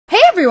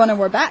everyone, and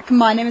we're back.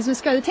 My name is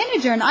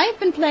MissScarletTanager, and I've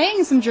been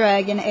playing some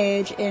Dragon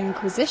Age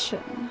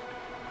Inquisition.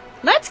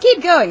 Let's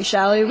keep going,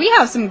 shall we? We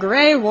have some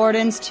Grey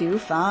Wardens to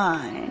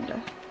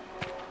find.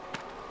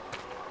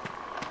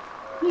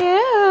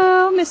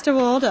 Hello, Mr.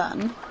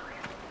 Walden.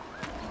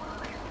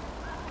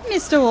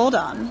 Mr.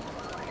 Walden.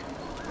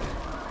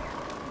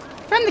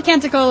 From the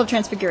Canticle of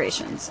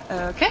Transfigurations.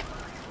 Okay.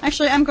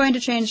 Actually, I'm going to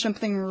change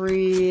something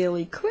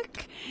really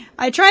quick.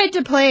 I tried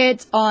to play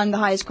it on the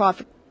highest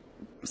graphic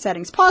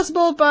settings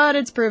possible, but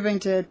it's proving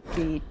to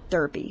be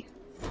derpy.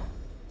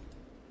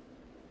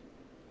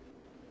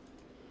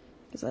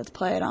 So let's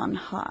play it on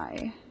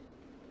high.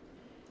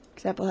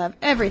 Except we'll have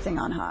everything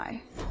on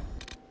high.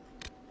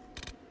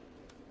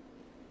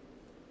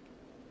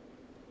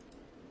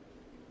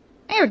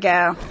 There we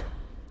go.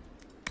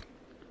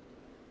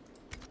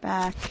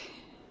 Back.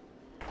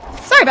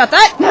 Sorry about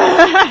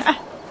that!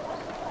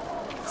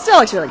 Still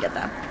looks really good,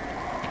 though.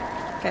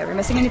 Okay, are we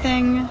missing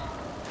anything?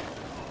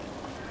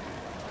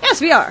 Yes,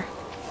 we are!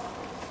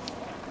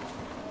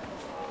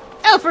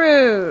 Elf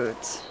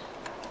fruit!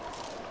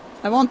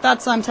 I want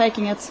that, so I'm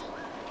taking it.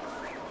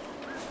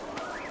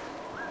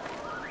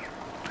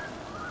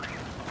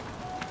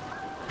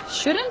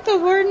 Shouldn't the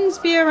wardens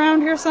be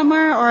around here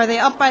somewhere, or are they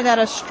up by that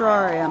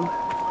astrarium?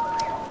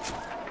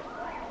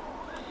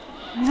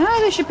 Ah,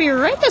 they should be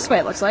right this way,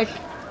 it looks like.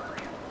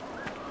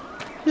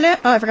 Hello?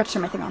 Oh, I forgot to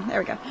turn my thing on. There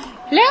we go.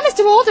 Hello,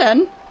 Mr.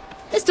 Walden!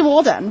 Mr.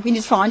 Walden, we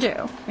need to find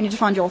you. We need to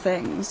find your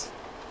things.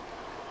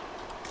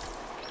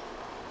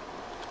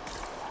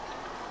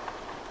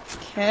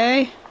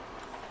 Okay.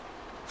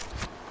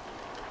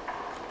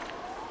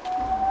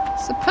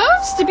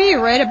 Supposed to be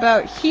right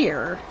about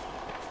here.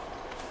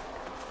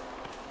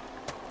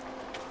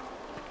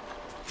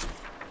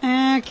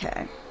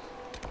 Okay.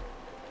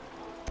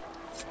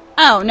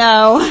 Oh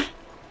no!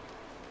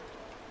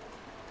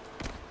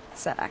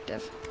 Set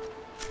active.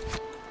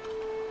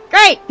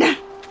 Great!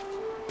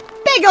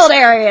 Big old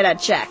area to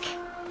check.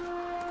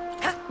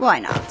 Why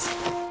not?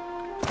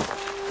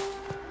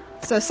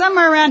 So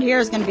somewhere around here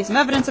is going to be some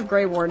evidence of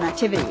Grey Warden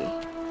activity.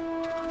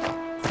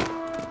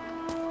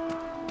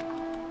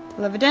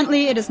 Well,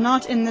 evidently it is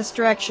not in this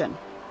direction.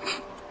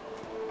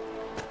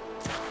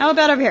 How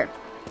about over here?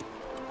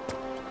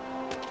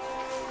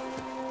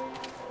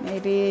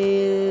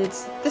 Maybe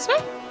it's this way?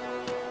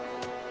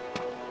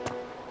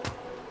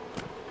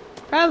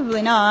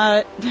 Probably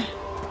not.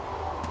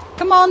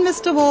 Come on,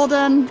 Mr.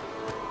 Walden.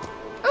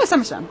 Oh,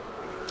 Summerstone.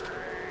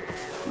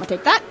 I'm gonna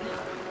take that.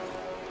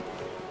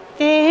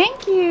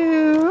 Thank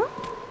you.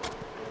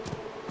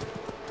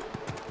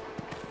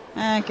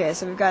 Okay,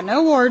 so we've got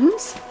no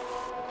wardens.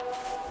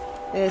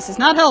 This is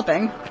not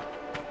helping.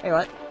 Wait,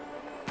 what?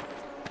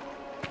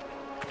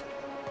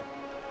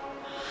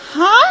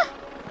 Huh?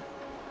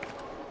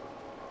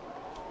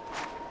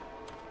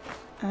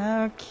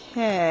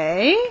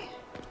 Okay.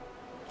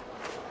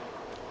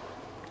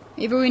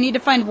 Maybe we need to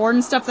find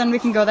warden stuff, then we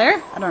can go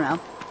there? I don't know.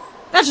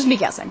 That's just me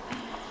guessing.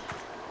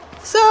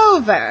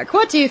 So, Varric,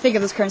 what do you think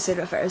of this current state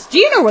of affairs? Do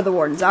you know where the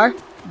wardens are?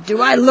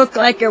 Do I look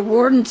like a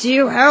warden to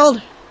you,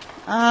 Harold?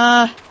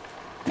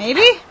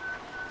 Maybe?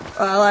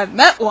 Well, I've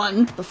met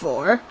one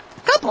before.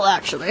 A couple,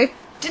 actually.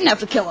 Didn't have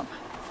to kill him.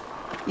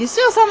 You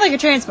still sound like a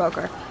chain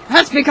smoker.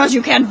 That's because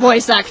you can't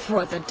voice act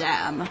for the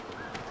dam.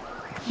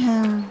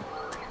 Yeah.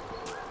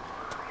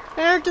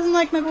 Varric doesn't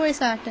like my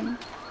voice acting.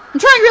 I'm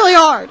trying really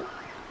hard.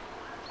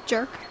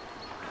 Jerk.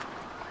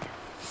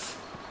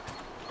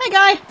 Hey,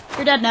 guy.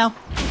 You're dead now.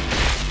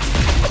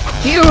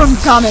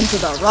 You've come into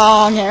the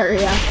wrong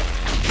area.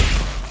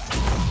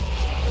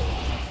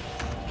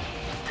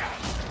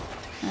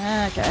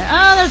 Okay.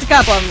 Oh, there's a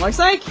couple of them, looks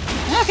like.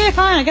 Okay,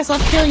 fine. I guess I'll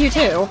kill you,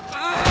 too.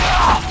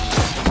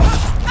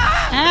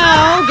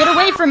 Ow! Get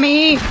away from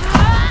me!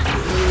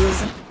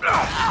 Please.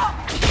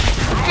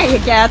 There you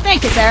go.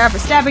 Thank you, Sarah, for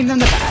stabbing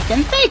them in the back.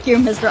 And thank you,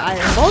 Mr.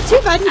 Iron Bull.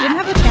 Too bad you didn't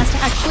have a chance to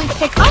actually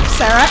pick up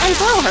Sarah and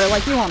throw her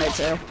like you wanted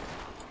to.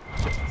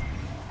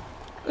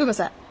 Ooh, what's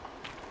that?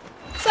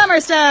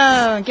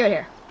 Summerstone! Give it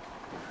here.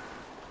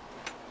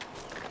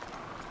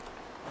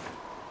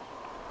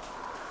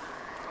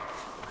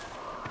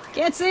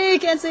 Can't see!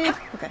 Can't see!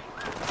 Okay.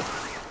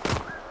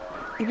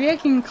 Maybe I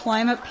can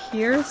climb up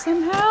here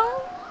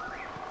somehow?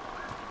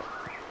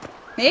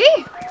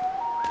 Maybe?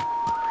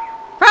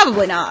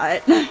 Probably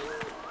not.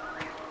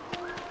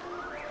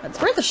 It's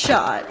worth a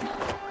shot.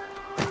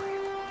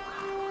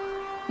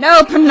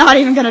 Nope, I'm not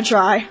even gonna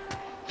try.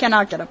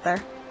 Cannot get up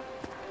there.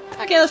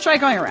 Okay, let's try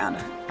going around.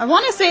 I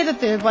want to say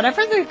that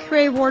whatever the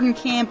Grey Warden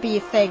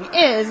campy thing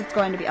is, it's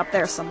going to be up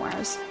there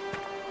somewhere. So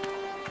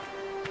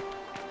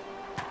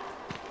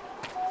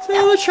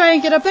let's try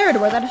and get up there to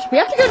where that is. We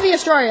have to go to the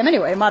Astrarium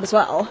anyway, might as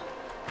well.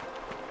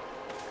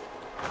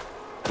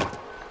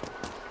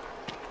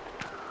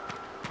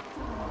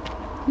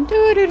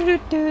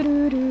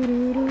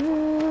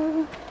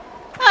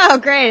 Oh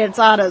great, it's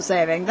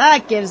auto-saving.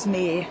 That gives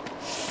me...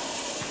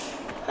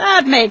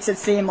 That makes it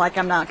seem like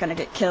I'm not gonna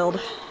get killed.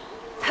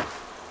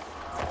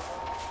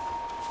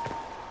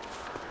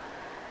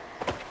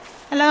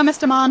 Hello,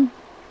 Mr. Mon.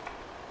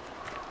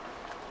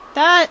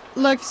 That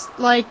looks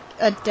like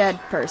a dead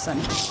person.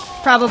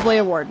 Probably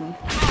a warden.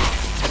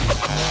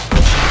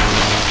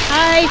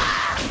 Hi!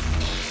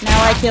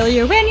 Now I kill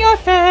you in your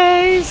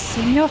face!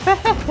 In your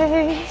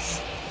face!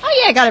 Oh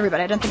yeah, I got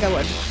everybody. I didn't think I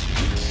would.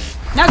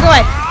 Now go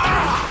away!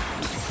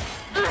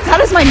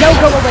 That is my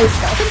no-go-away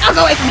spell. Now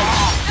go away from me!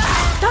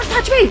 Don't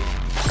touch me!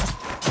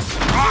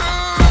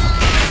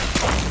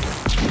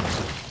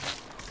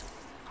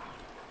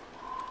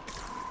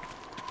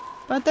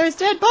 But there's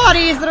dead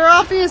bodies that are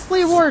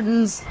obviously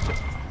wardens.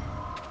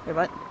 Wait,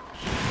 what?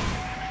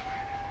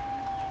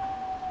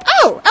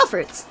 Oh! Elf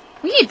fruits!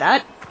 We need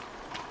that.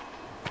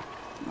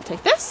 I'll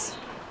take this.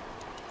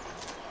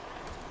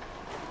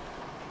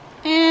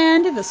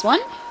 And this one.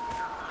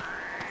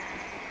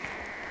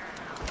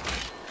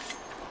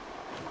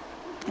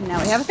 And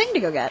now we have a thing to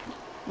go get.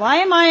 Why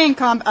am I in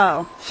combat?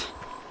 Oh.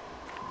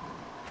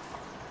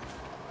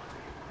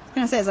 I was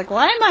gonna say, it's like,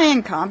 why am I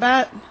in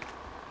combat?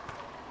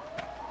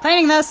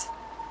 Fighting this!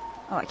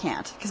 Oh, I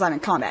can't, because I'm in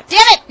combat.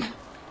 Damn it!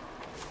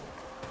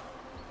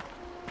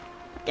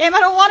 Game, I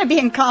don't want to be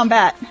in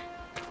combat.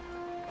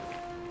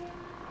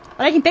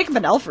 But I can pick up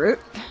an elf fruit.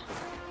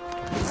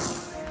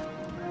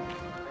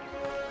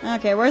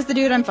 Okay, where's the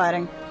dude I'm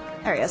fighting?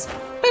 There he is.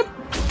 Boop!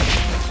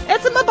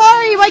 It's a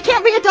Mabari! Why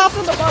can't we adopt a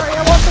Mabari?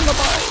 I want the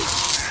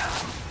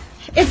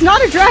Mabari! It's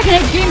not a Dragon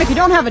Age game if you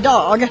don't have a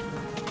dog.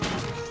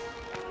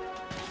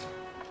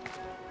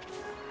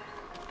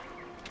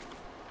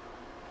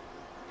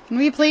 Can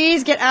we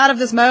please get out of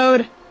this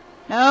mode?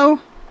 No?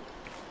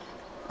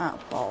 Oh,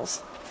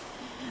 balls.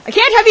 I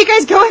can't have you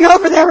guys going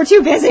over there, we're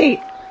too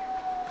busy!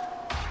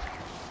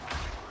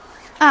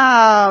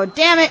 Oh,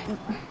 damn it!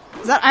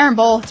 Is that Iron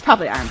Bowl? It's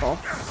probably Iron Bowl.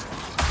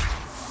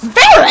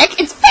 Varric?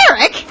 It's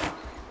Varric!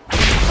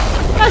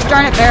 Gosh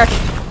darn it, Varric.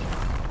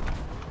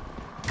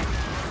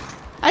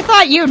 I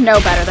thought you'd know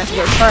better than to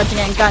go charging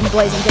in, gun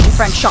blazing, get your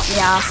friend shot in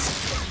the ass.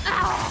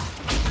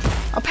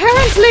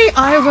 Apparently,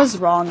 I was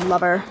wrong,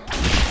 lover.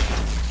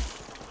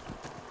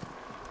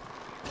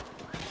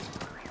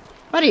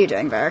 What are you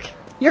doing, Varric?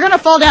 You're gonna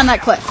fall down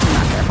that cliff. If you're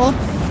not careful.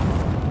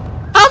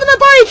 Oh, the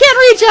Mabari can't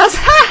reach us!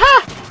 Ha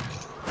ha!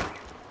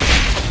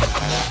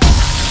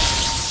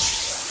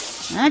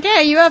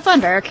 Okay, you have fun,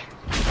 Varric.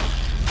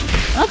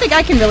 I don't think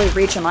I can really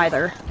reach him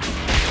either.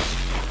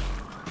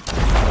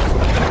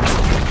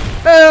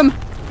 Boom!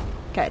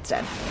 Okay, it's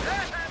dead.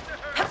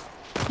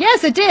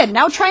 Yes, it did!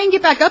 Now try and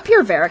get back up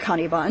here, Varric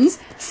Honey Buns.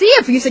 See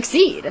if you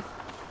succeed.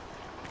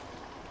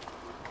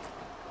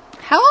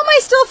 How am I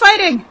still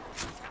fighting?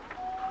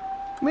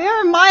 We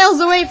are miles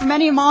away from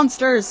any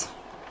monsters.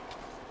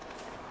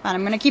 Fine,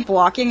 I'm gonna keep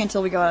walking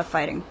until we go out of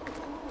fighting.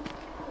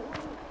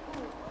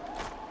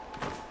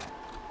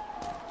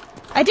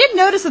 I did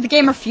notice that the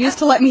game refused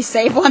to let me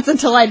save once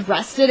until I'd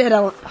rested in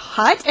a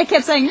hut. It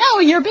kept saying, no,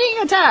 you're being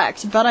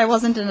attacked, but I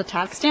wasn't in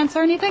attack stance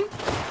or anything.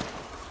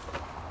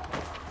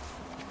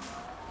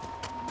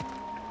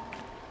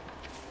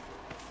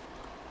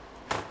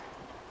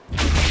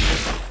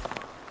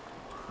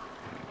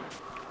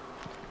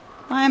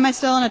 Why am I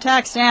still in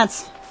attack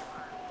stance?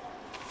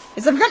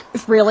 Is it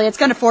really? It's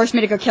gonna force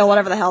me to go kill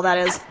whatever the hell that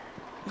is.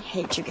 I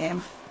hate you,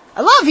 game.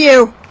 I love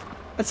you!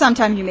 But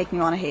sometimes you make me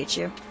want to hate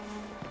you.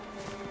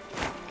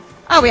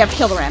 Oh, we have to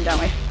kill the ram, don't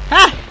we?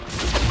 Ha!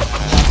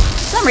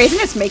 For some reason,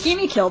 it's making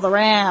me kill the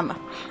ram.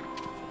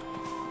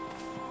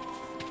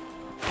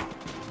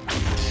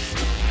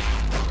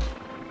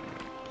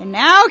 And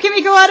now, can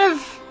we go out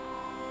of...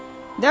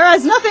 There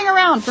is nothing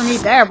around for me.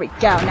 There we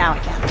go. Now I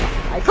can.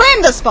 I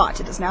claim the spot.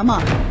 It is now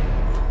mine.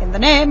 In the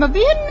name of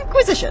the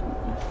Inquisition.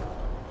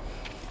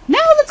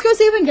 Now let's go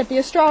see if we can get the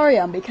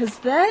Astrarium, because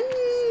then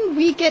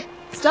we get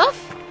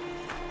stuff.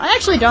 I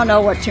actually don't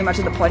know what too much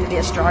of the point of the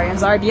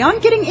Astrariums are,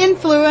 beyond getting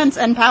influence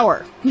and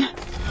power.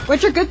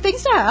 Which are good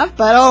things to have,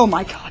 but oh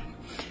my god.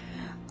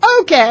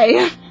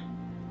 Okay.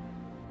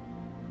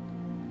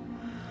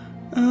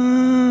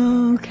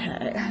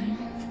 Okay.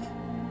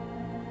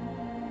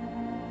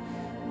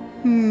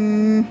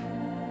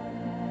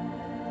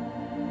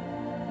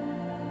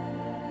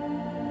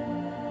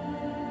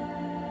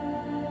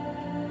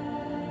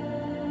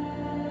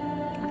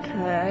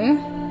 Okay.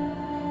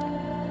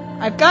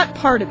 I've got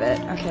part of it.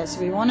 Okay,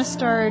 so we want to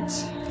start...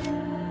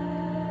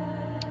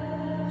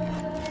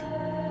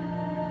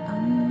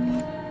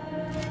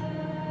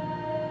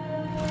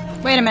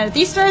 Wait a minute,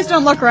 these stars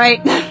don't look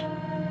right.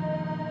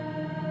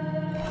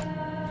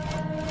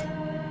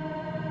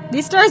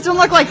 These stars don't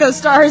look like those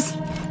stars.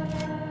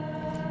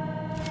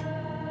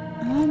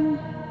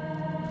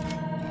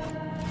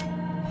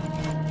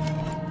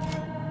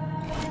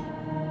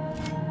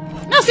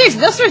 No, seriously,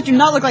 those stars do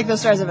not look like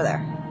those stars over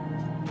there.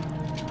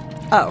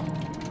 Oh.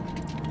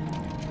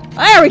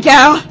 There we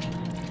go!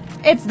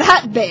 It's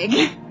that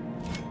big.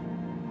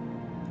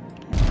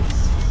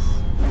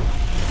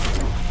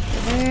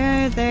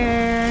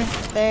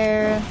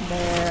 There.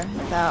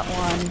 That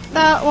one.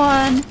 That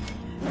one.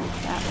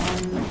 That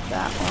one.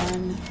 That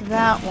one.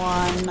 That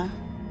one.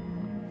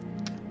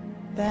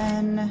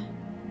 Then...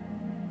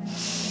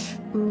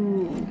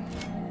 Ooh.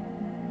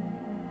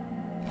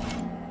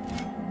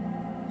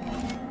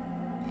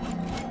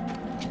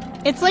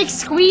 It's like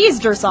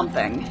squeezed or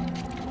something.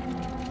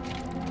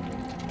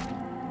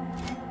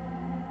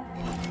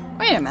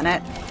 Wait a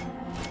minute.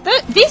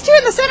 These two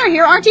in the center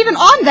here aren't even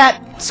on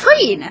that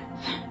screen!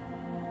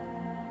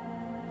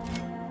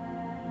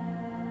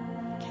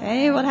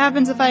 Okay, what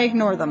happens if I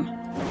ignore them?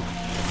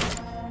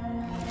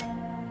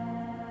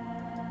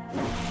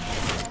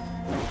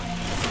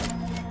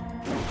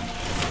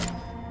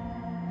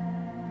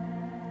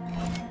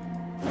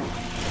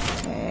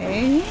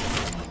 Okay.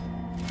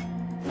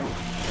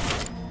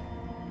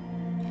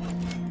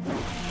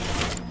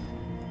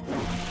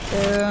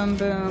 Boom,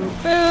 boom,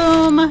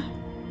 boom.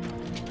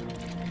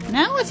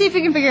 Now let's see if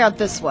we can figure out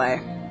this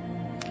way.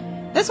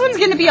 This one's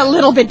gonna be a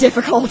little bit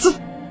difficult.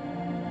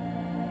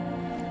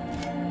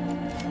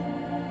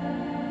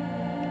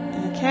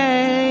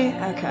 Okay,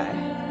 okay.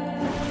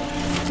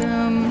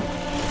 Boom,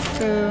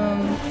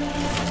 boom,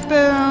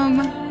 boom,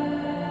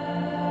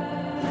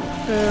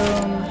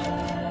 boom.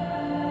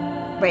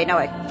 Wait, no,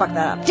 I fucked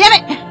that up. Damn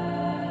it!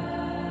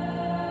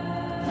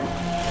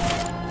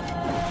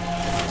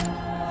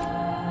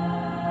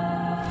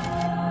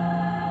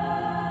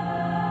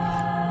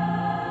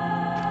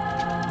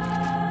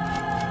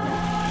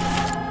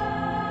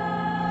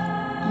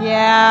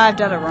 Yeah, I've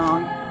done it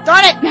wrong.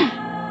 Darn it!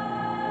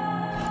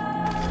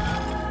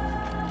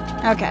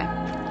 Okay.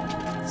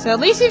 So at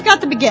least we've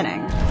got the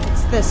beginning.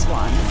 It's this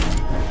one.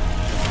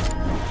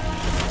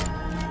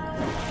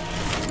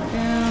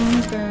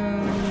 Boom,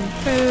 boom,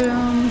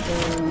 boom,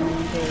 boom,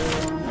 boom,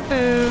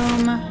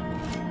 boom.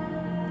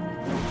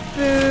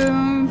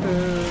 Boom,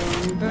 boom,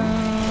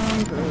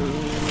 boom, boom.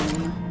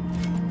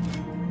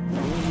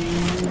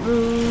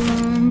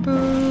 Boom,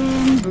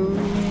 boom, boom.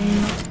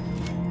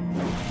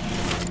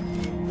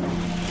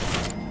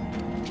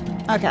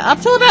 Okay, up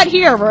till about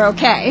here, we're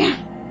okay.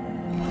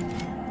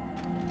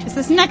 It's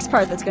this next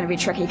part that's going to be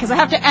tricky, because I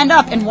have to end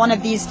up in one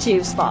of these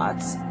two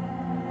spots.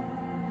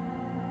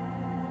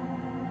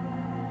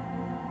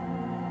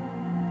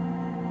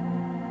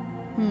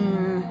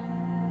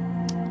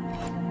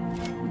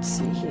 Let's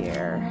see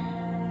here.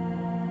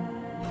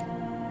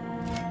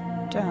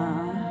 Duh.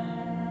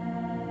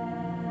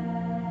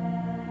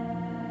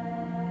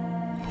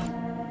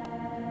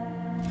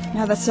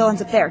 No, that still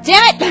ends up there.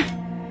 Damn it!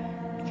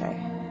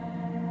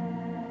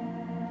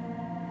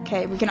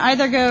 Okay, we can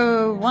either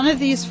go one of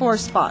these 4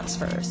 spots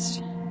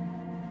first.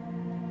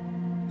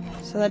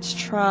 So let's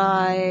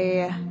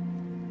try...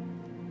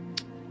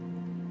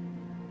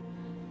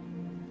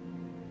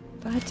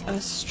 Let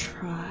us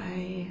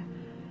try...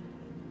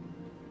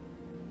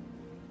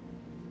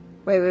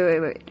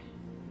 Wait.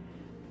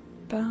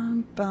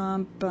 Bum,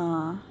 bum,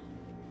 bum.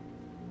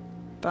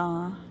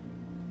 Bum.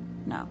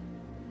 No.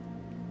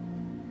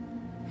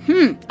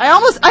 I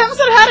almost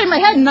had it in my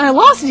head and then I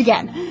lost it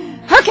again.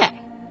 Okay.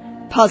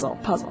 Puzzle.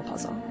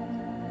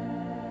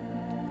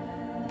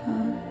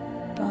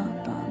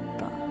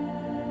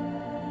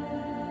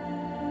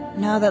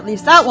 Now that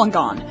leaves that one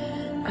gone.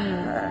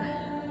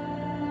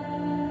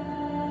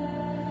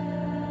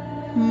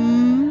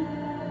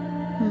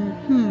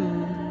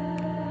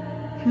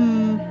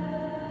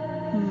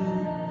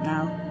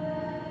 No.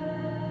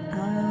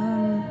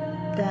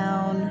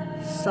 Down,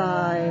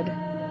 side.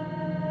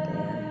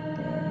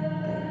 There.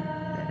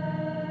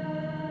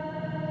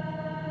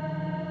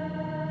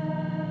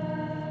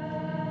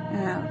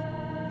 Now,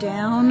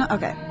 down.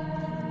 Okay.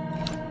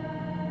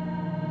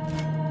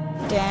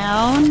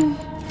 Down.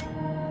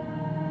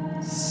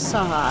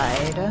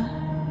 Side.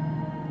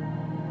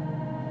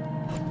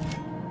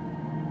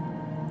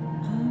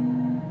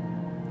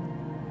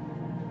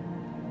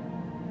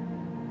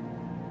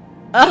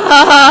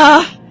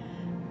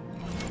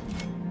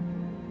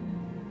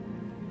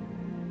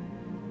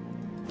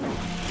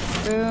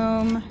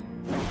 Boom.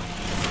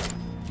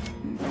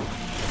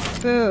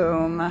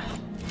 Boom.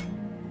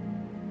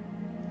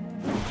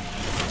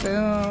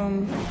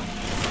 Boom.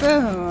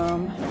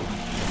 Boom.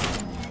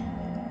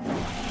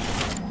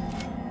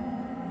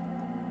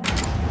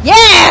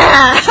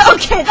 Yeah!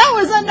 Okay, that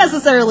was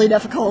unnecessarily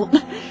difficult.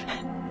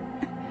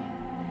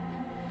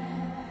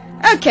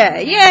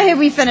 Okay, yay,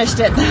 we finished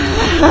it.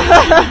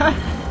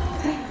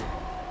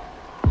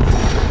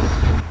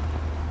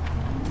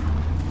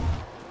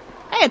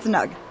 Hey, it's a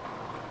nug.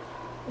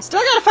 We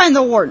still gotta find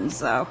the wardens,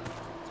 though.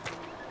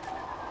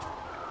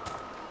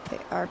 They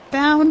are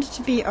bound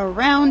to be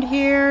around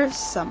here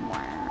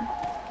somewhere.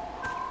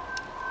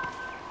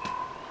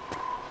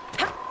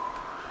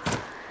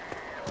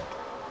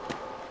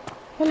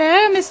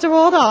 Hello, Mr.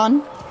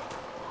 Warden.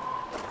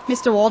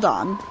 Mr.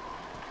 Warden.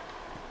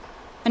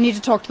 I need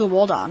to talk to the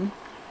Warden.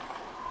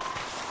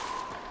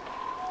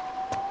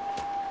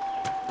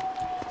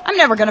 I'm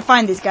never gonna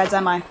find these guys,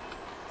 am I?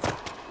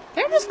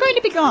 They're just going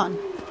to be gone.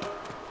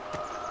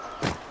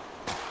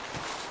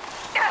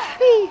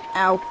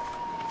 Ow.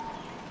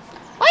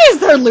 Why is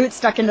there loot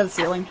stuck into the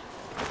ceiling?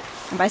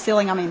 And by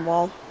ceiling, I mean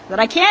wall. That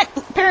I can't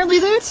apparently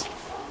loot?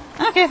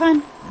 Okay,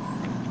 fine.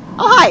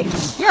 Oh, hi!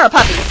 You're a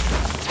puppy.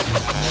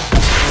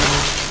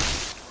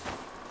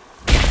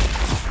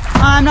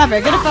 I'm not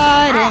very good at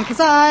fighting, because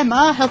I'm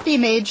a healthy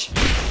mage.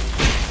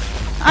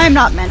 I'm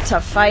not meant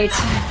to fight.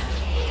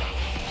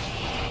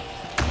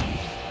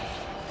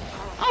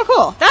 Oh,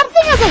 cool. That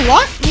thing has a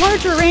lot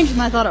larger range than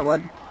I thought it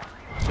would.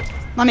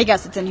 Let me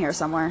guess, it's in here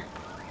somewhere.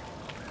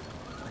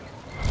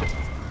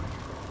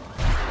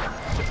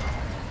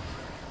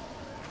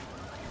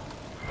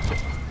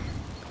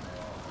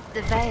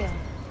 The Veil.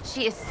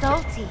 She is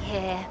salty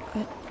here.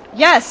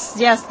 Yes,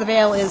 yes, the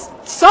Veil is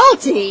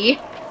salty!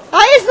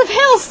 Why is the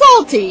Veil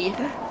salty?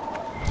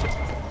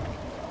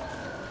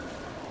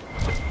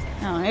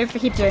 Oh, maybe if I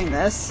keep doing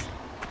this.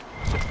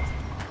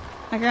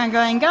 Okay, I'm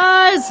going,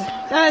 guys!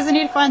 Guys, I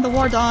need to find the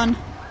War Dawn.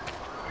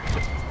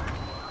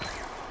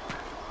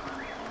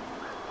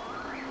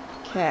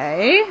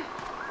 Okay.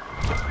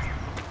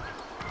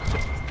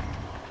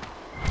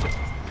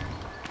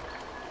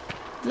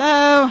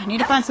 Hello? I need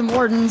to find some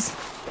wardens.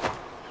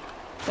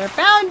 They're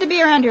bound to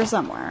be around here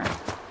somewhere.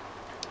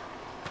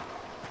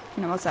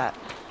 You know, what's that?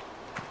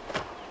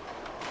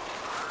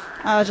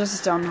 Oh, it's just a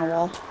stone in the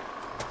wall.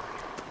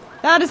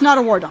 That is not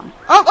a War Dawn.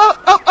 Oh,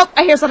 oh, oh, oh!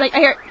 I hear something! I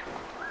hear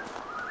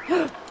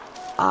it!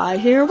 I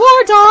hear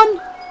War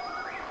Dawn!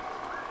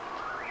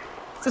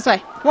 It's this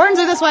way. Wardens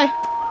are this way.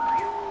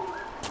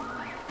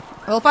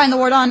 We'll find the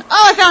War Dawn.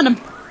 Oh, I found him!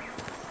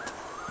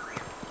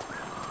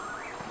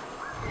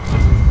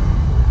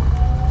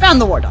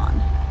 Found the War Dawn.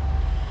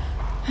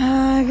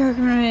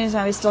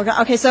 We still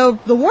got. Okay, so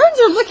the Wardens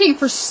are looking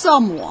for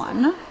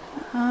someone.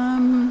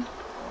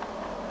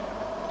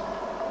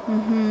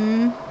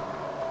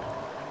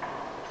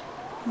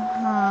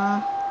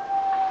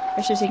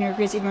 Are she taking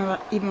recruits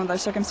even with our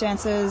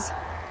circumstances?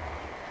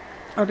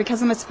 Or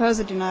because I'm supposed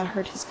to do not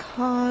hurt his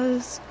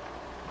cause?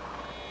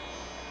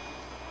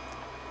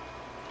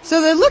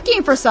 So they're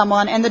looking for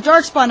someone, and the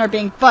Darkspawn are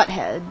being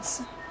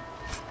buttheads.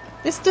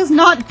 This does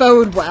not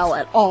bode well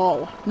at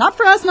all. Not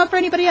for us, not for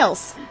anybody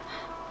else.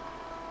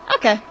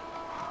 Okay.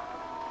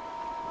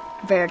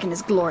 Varric and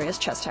his glorious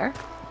chest hair.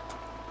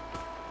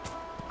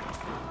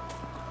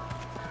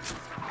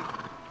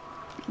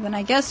 Then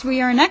I guess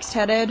we are next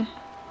headed.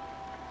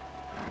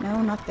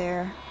 No, not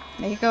there.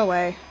 Make it go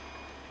away.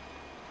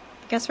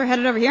 I guess we're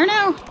headed over here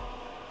now?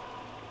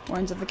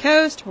 Wardens of the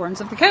Coast, Wardens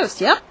of the Coast,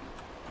 yep.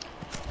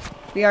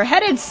 We are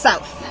headed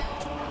south.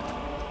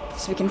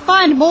 So we can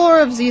find more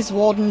of these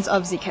Wardens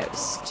of the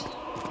Coast.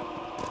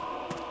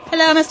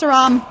 Hello, Mr.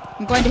 Rom.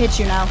 I'm going to hit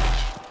you now.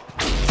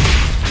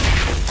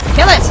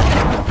 Kill it!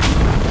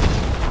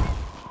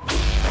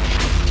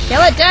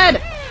 Kill it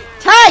dead!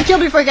 I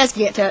killed before you guys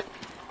can get to it.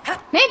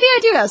 Maybe I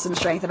do have some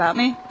strength about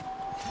me.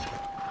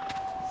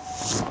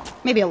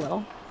 Maybe a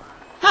little.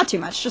 Not too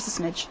much, just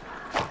a smidge.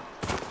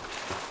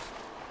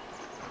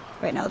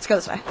 Wait, no, let's go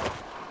this way.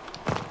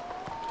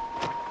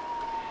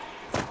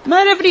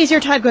 Might have an easier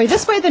time going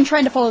this way than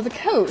trying to follow the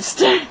coast.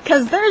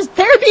 Because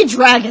there be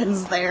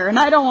dragons there, and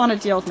I don't want to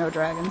deal with no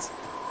dragons.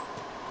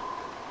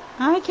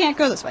 I can't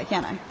go this way,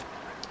 can I?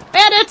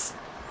 Bandits!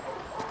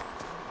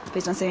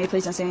 Please don't see me,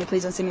 please don't see me,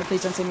 please don't see me,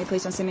 please don't see me,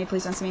 please don't see me,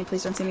 please don't see me,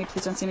 please don't see me,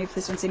 please don't see me,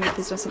 please don't see me,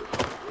 please don't see me.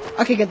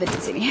 Okay, good, they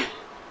didn't see me.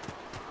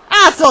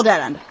 Ah, still dead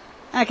end.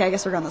 Okay, I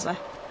guess we're going this way.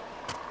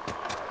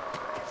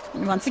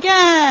 And once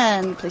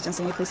again, please don't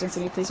see me, please don't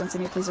see me, please don't see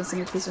me, please don't see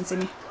me, please don't see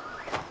me.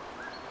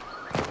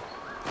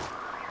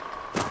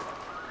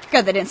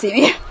 Good, they didn't see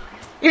me.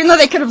 Even though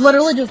they could have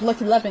literally just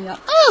looked left and gone,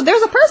 oh,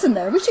 there's a person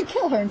there, we should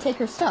kill her and take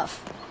her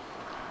stuff.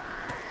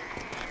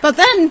 But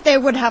then they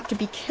would have to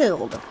be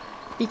killed.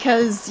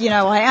 Because, you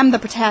know, I am the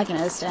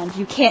protagonist, and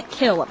you can't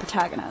kill a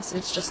protagonist.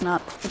 It's just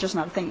not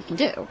a thing you can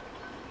do.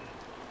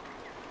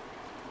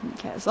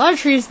 Okay, there's a lot of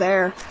trees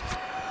there.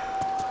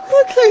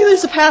 Looks like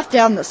there's a path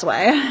down this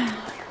way.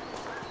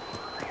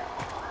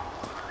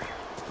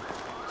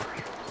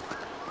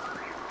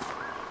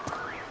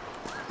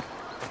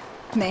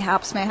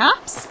 Mayhaps,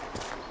 mayhaps.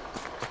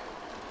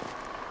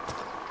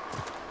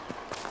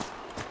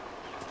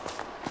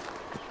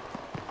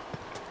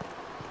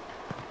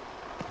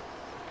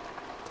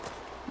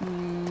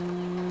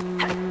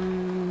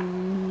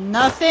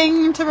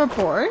 Nothing to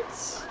report.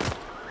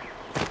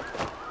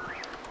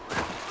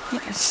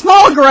 Yeah,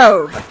 small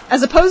grove,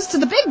 as opposed to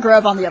the big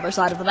grove on the other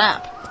side of the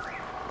map.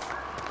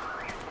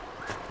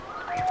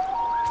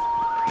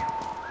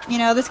 You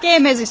know, this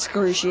game is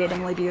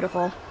excruciatingly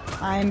beautiful.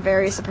 I'm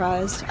very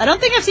surprised. I don't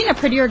think I've seen a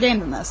prettier game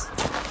than this.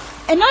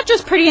 And not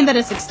just pretty in that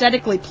it's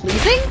aesthetically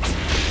pleasing,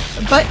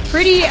 but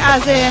pretty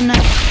as in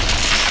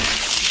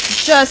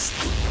just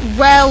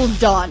well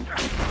done.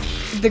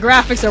 The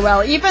graphics are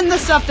well. Even the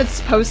stuff that's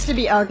supposed to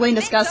be ugly and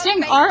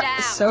disgusting are,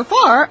 so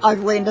far,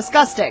 ugly and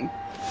disgusting.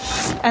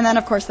 And then,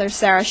 of course, there's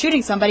Sarah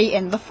shooting somebody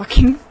in the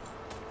fucking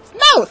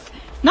mouth!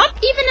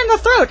 Not even in the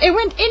throat! It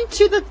went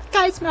into the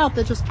guy's mouth.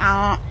 It just,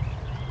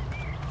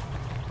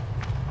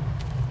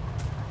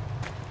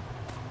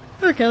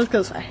 Okay, let's go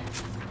this way.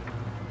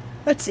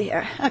 Let's see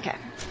here. Okay.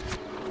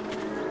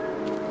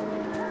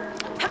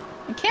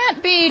 I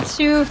can't be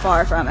too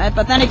far from it,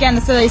 but then again,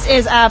 the place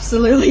is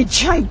absolutely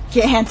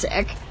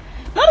gigantic.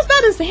 Not as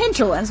bad as the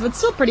hinterlands, but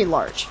still pretty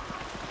large.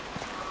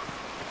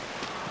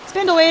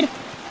 Spindleweed!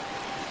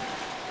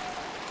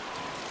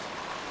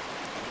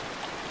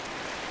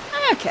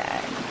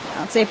 Okay. Now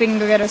let's see if we can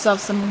go get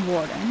ourselves some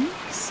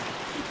wardens.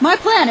 My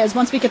plan is,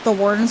 once we get the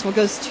wardens, we'll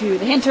go to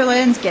the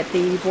hinterlands, get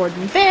the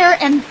warden there,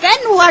 and then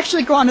we'll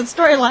actually go on to the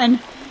storyline,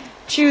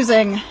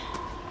 choosing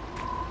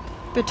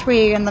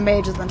between the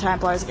mages and the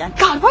Templars again.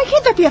 God, why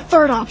can't there be a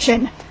third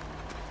option?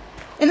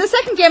 In the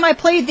second game, I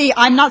played the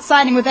I'm not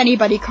siding with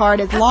anybody card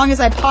as long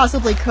as I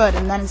possibly could,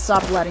 and then it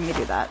stopped letting me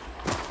do that.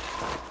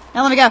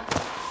 Now let me go.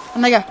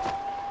 Let me go.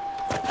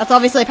 That's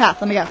obviously a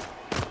path. Let me go.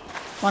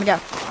 Wanna go.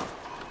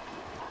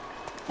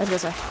 Let's go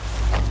this way.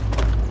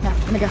 Yeah,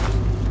 let me go.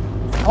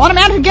 I want a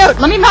mountain goat!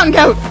 Let me mountain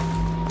goat!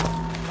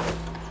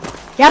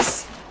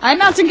 Yes! I'm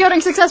mountain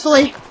goating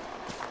successfully!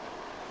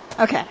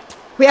 Okay.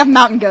 We have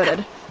mountain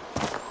goated.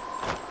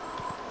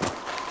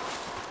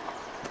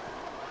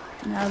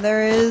 Now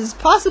there is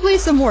possibly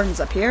some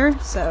wardens up here,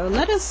 so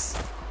let us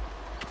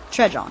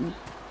trudge on.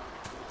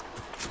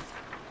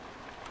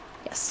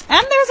 Yes.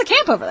 And there's a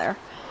camp over there.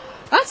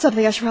 That's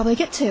something I should probably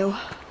get to.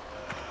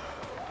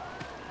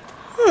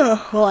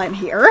 Well, I'm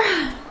here.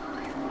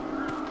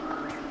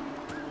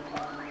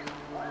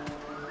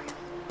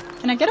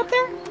 Can I get up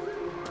there?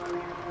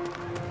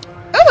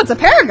 Oh, it's a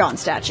Paragon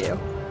statue!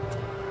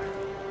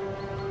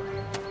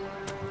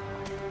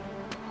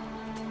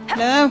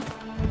 No.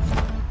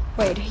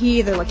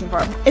 Wait, they're looking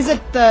for him. Is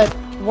it the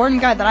warden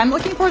guy that I'm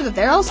looking for that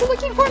they're also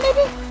looking for,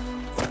 maybe?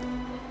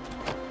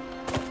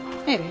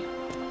 Maybe.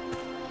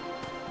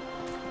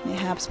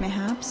 Mayhaps,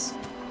 mayhaps.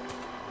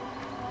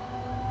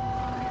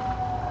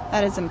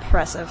 That is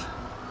impressive.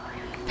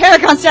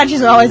 Paragon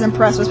statues are always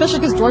impressive, especially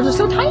because dwarves are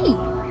so tiny!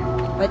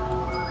 But...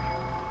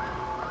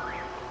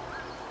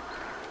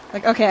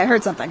 like, okay, I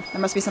heard something.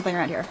 There must be something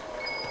around here.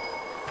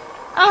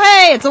 Oh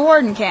hey, it's a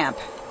warden camp!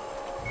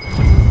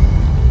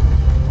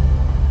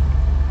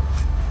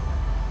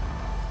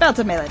 Belt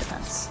of melee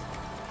defense.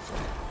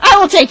 I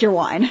will take your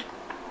wine.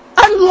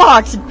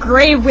 Unlocked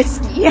grey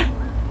whiskey.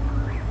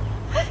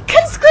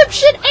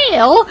 Conscription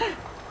ale.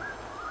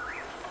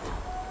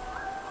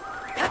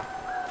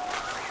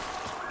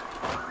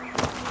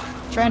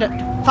 Trying to...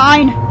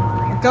 fine.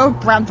 I'll go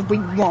grab the way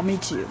you want me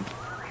to.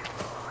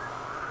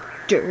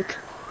 Dirk.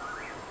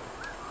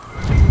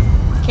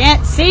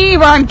 Can't see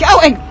where I'm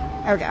going.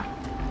 There we go.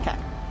 Okay.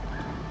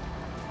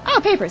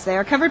 Oh, papers. They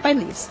are covered by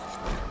leaves.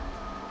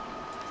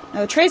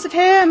 No trace of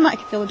him. I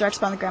can feel the dark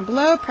spot on the ground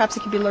below. Perhaps he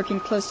could be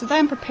lurking close to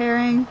them,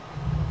 preparing...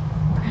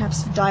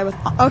 perhaps to die with...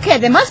 okay,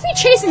 they must be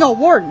chasing a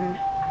warden.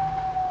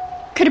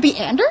 Could it be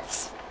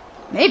Anders?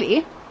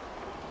 Maybe.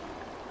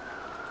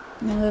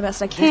 I'm gonna do the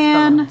best I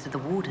can. This belonged to the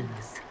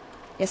wardens.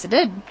 Yes, it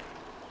did.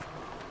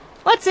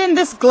 What's in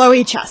this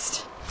glowy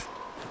chest?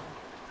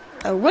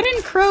 A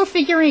wooden crow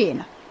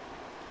figurine.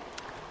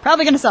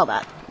 Probably gonna sell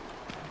that.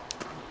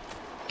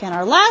 Okay, and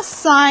our last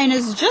sign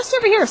is just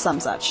over here, some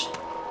such.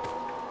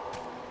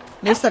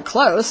 At least they're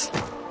close.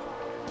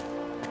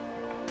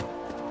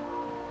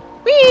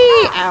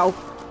 Whee! Ow.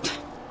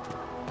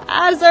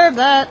 I deserve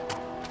that.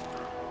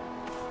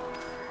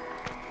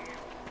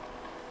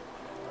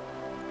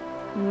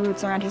 Ooh,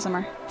 it's around here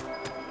somewhere.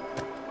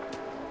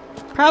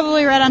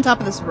 Probably right on top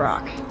of this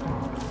rock.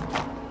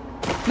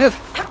 Move.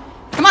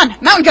 Come on,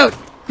 mountain goat!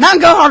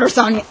 Mountain goat harder,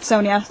 Sonia!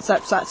 Sionia.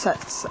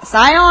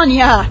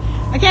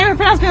 I can't even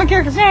pronounce my own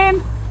character's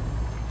name!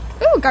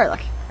 Ooh,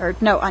 garlic. Or,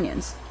 no,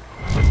 onions.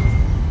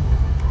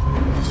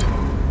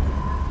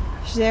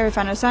 She's there, we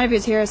found no sign of he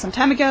was here some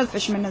time ago. The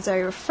fishermen in this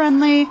area were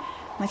friendly.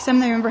 Like some,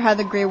 they remember how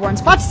the Grey Warden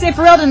fought to save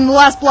Ferelden in the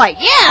last blight.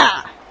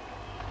 Yeah!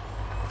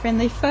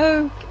 Friendly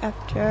folk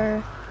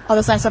after... all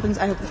the signs something.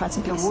 I hope they find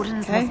some peace. The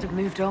wardens okay? must have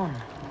moved on.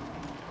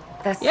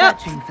 They're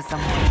searching for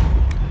someone.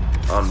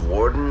 On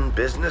warden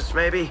business,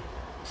 maybe?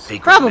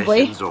 Secret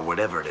Probably. missions or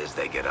whatever it is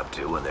they get up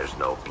to when there's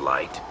no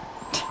blight.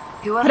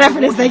 Whatever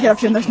it is they get up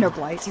to and there's no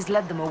blight. He's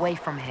led them away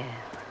from here.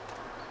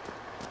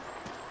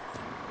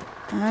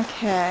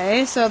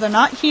 Okay, so they're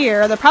not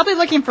here. They're probably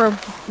looking for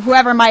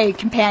whoever my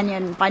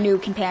new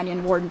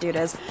companion warden dude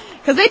is.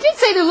 Because they did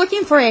say they're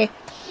looking for a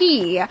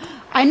he.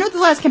 I know the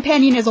last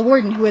companion is a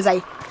warden who is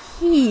a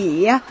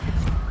he.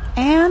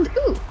 And,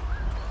 ooh.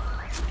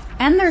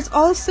 And there's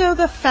also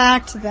the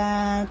fact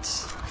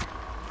that...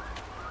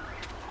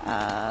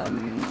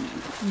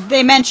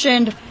 they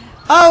mentioned,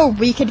 oh,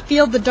 we could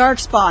feel the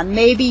Darkspawn.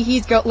 Maybe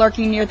he's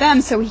lurking near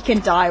them so he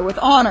can die with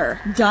honor.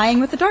 Dying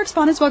with the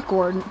Darkspawn is what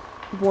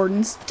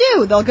wardens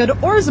do. They'll go to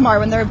Orzammar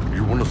when their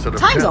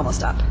time's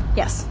almost up.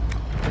 Yes.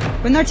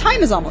 When their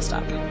time is almost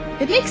up.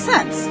 It makes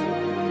sense.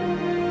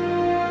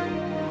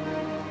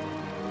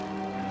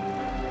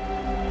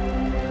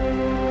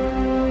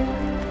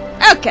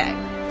 Okay.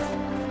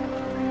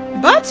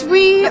 But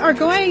we are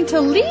going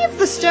to leave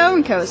the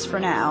Stone Coast for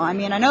now. I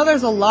mean, I know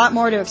there's a lot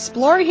more to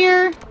explore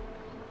here.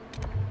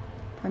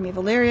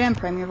 Primeval Lyrium,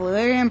 Primeval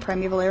Lyrium,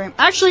 Primeval Lyrium.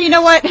 Actually, you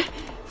know what?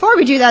 Before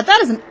we do that,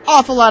 that is an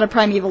awful lot of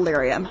Primeval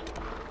Lyrium.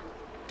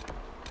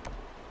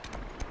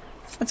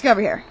 Let's go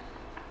over here.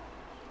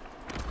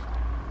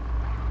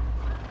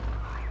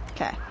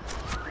 Okay.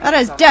 That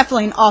is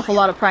definitely an awful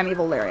lot of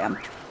Primeval Lyrium.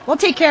 We'll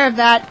take care of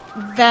that,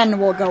 then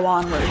we'll go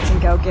onwards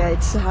and go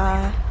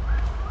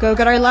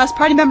get our last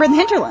party member in the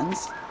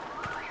Hinterlands.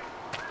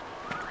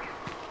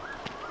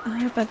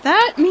 But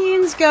that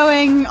means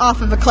going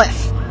off of a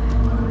cliff.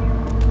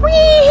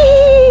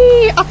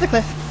 Whee! Off the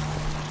cliff.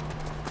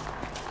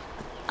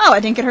 Oh, I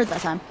didn't get hurt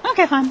that time.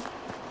 Okay, fine.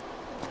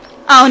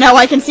 Oh no,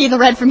 I can see the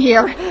red from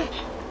here.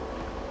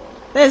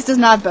 This does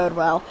not bode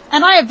well.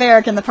 And I have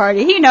Varric in the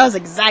party. He knows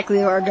exactly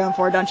what we're going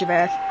for, don't you,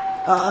 Varric?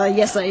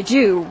 Yes I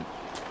do.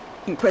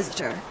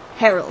 Inquisitor.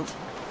 Herald.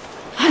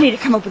 I need to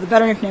come up with a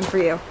better nickname for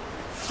you.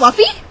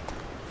 Fluffy?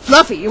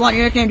 Fluffy, you want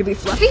your nickname to be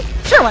Fluffy?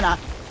 Sure, why not?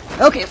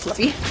 Okay,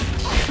 Fluffy.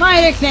 My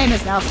nickname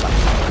is now Fluffy.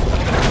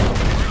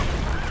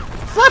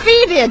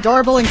 Fluffy, the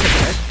adorable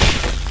Inquisitor.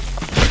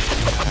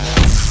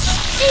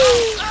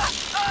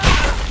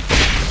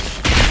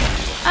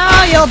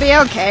 Oh, you'll be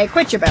okay.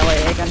 Quit your belly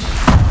aching.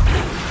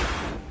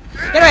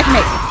 Get away from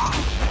me.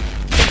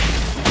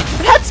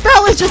 That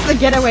spell is just the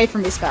get away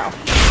from me spell.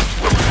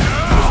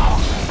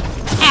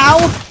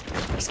 Ow!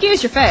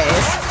 Excuse your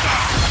face.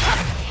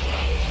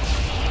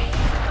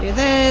 Do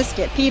this,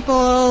 get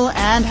people,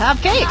 and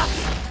have cake.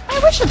 I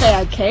wish that they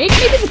had cake.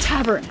 Maybe the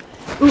tavern.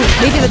 Ooh,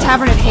 maybe the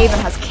tavern in Haven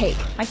has cake.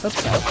 I hope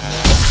so.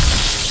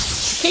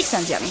 Cake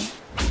sounds yummy.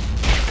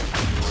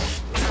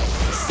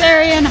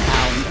 Sarian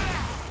Hound.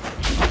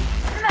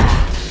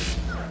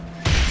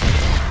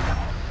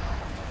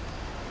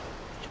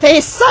 They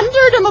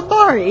sundered a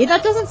Mabari?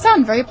 That doesn't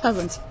sound very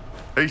pleasant.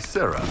 Hey,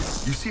 Sarah,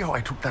 you see how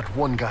I took that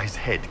one guy's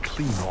head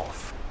clean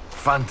off?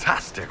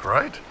 Fantastic,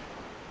 right?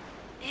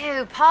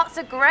 Ew, parts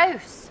are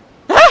gross.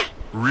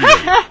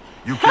 Really?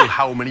 You kill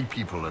how many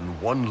people and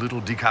one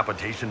little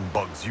decapitation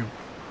bugs you?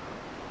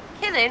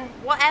 Killing,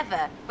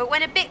 whatever, but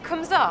when a bit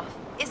comes off,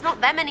 it's not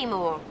them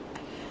anymore.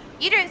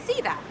 You don't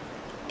see that.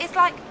 It's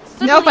like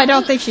nope, I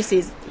don't think he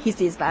sees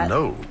that.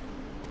 No.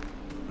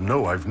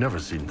 No, I've never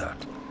seen that.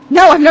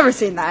 No, I've never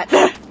seen that.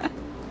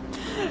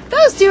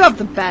 Those two have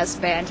the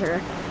best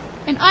banter.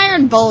 And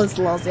Iron Bull is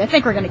lousy. I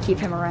think we're gonna keep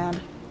him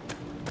around.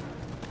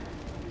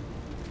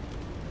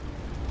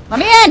 Let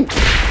me in!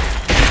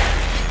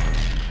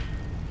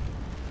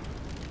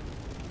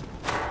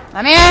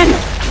 Let me in!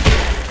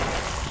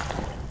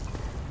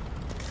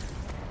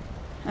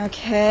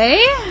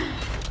 Okay.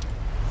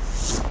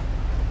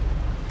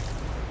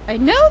 I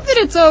know that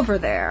it's over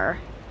there.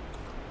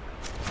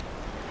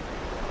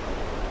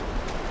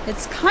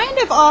 It's kind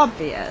of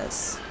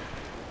obvious.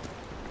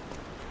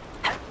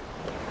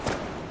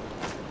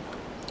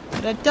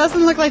 But it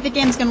doesn't look like the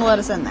game's gonna let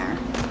us in there.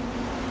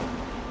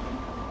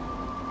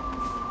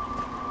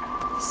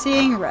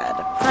 Seeing red.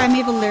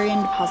 Primeval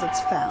Lyrian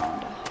deposits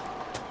found.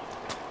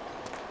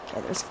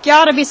 Okay, there's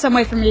gotta be some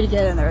way for me to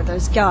get in there.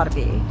 There's gotta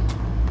be.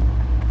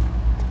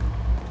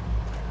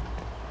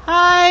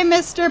 Hi,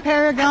 Mr.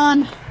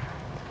 Paragon.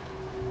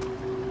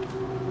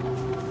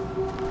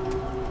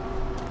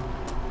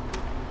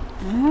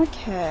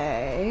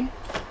 Okay.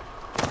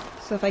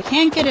 So if I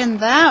can't get in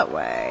that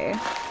way...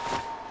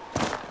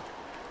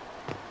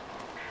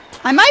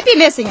 I might be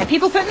missing it.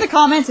 People put in the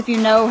comments if you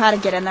know how to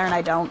get in there and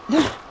I don't.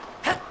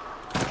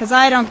 Because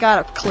I don't got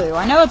a clue.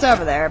 I know it's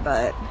over there,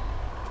 but...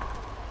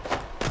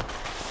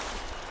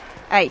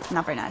 Hey,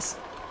 not very nice.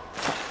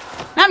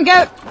 Mountain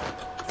goat!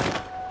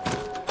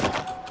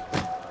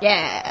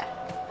 Yeah.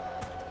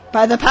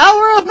 By the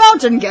power of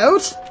mountain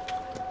goat!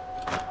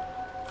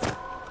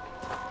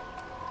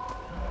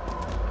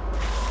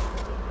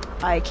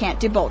 I can't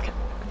do bolt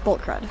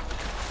crud.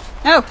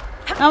 No!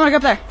 I wanna go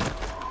up there.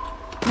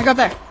 I'm gonna go up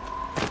there.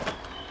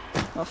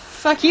 Well,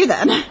 fuck you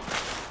then.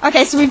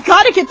 Okay, so we've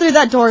got to get through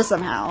that door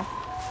somehow.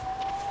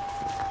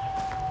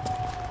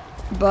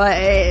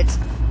 But...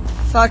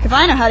 fuck if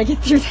I know how to get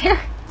through there.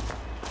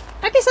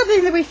 Might be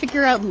something that we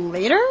figure out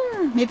later?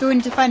 Maybe we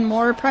need to find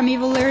more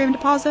primeval lyrium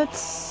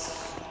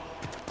deposits?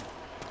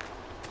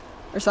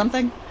 Or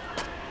something?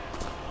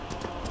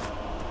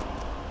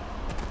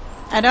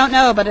 I don't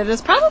know, but it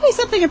is probably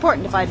something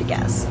important if I had to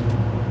guess.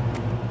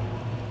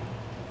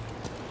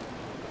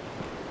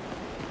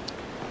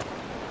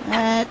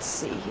 Let's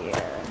see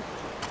here.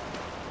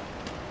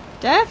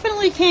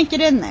 Definitely can't get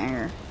in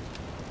there.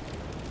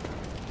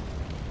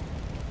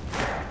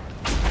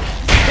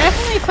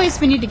 Definitely a place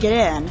we need to get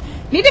in.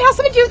 Maybe it has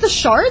something to do with the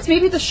shards?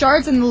 Maybe the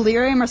shards and the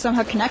lyrium are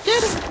somehow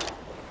connected?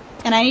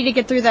 And I need to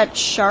get through that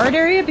shard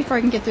area before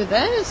I can get through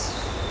this?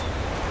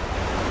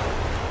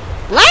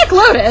 Black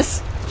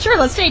Lotus? Sure,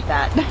 let's take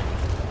that.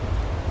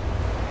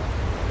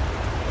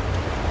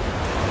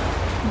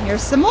 And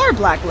here's some more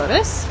Black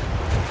Lotus.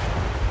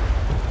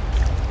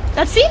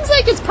 That seems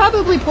like it's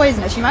probably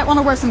poisonous. You might want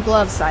to wear some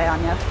gloves,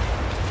 Sionia.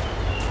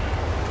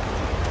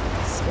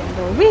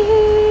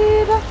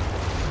 Spindleweed.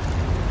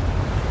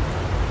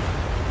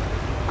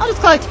 I'll just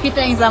collect a few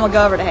things, then we'll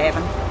go over to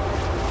Haven.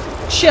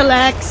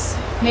 Chillax.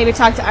 Maybe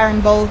talk to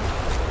Iron Bull.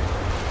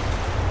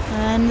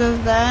 And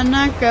then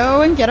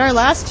go and get our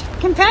last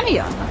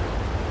companion.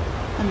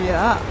 And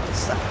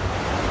yes.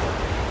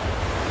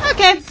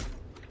 Okay.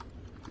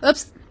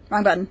 Oops.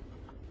 Wrong button.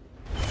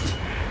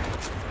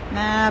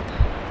 Map.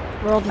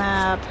 World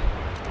map.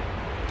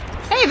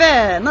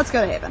 Haven! Let's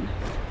go to Haven.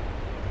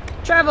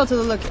 Travel to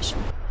the location.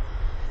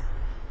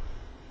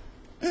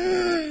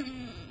 No,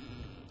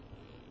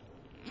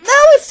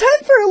 it it's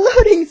time for a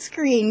loading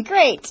screen.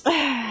 Great.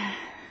 I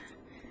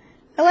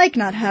like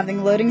not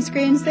having loading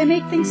screens. They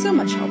make things so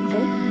much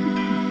helpful.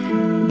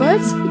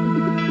 But,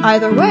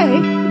 either way,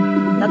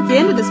 that's the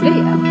end of this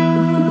video.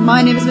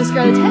 My name is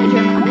MissScarletTanager,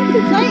 and I'm going to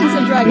be playing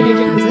some Dragon Age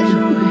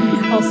Inquisition.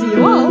 I'll see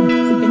you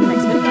all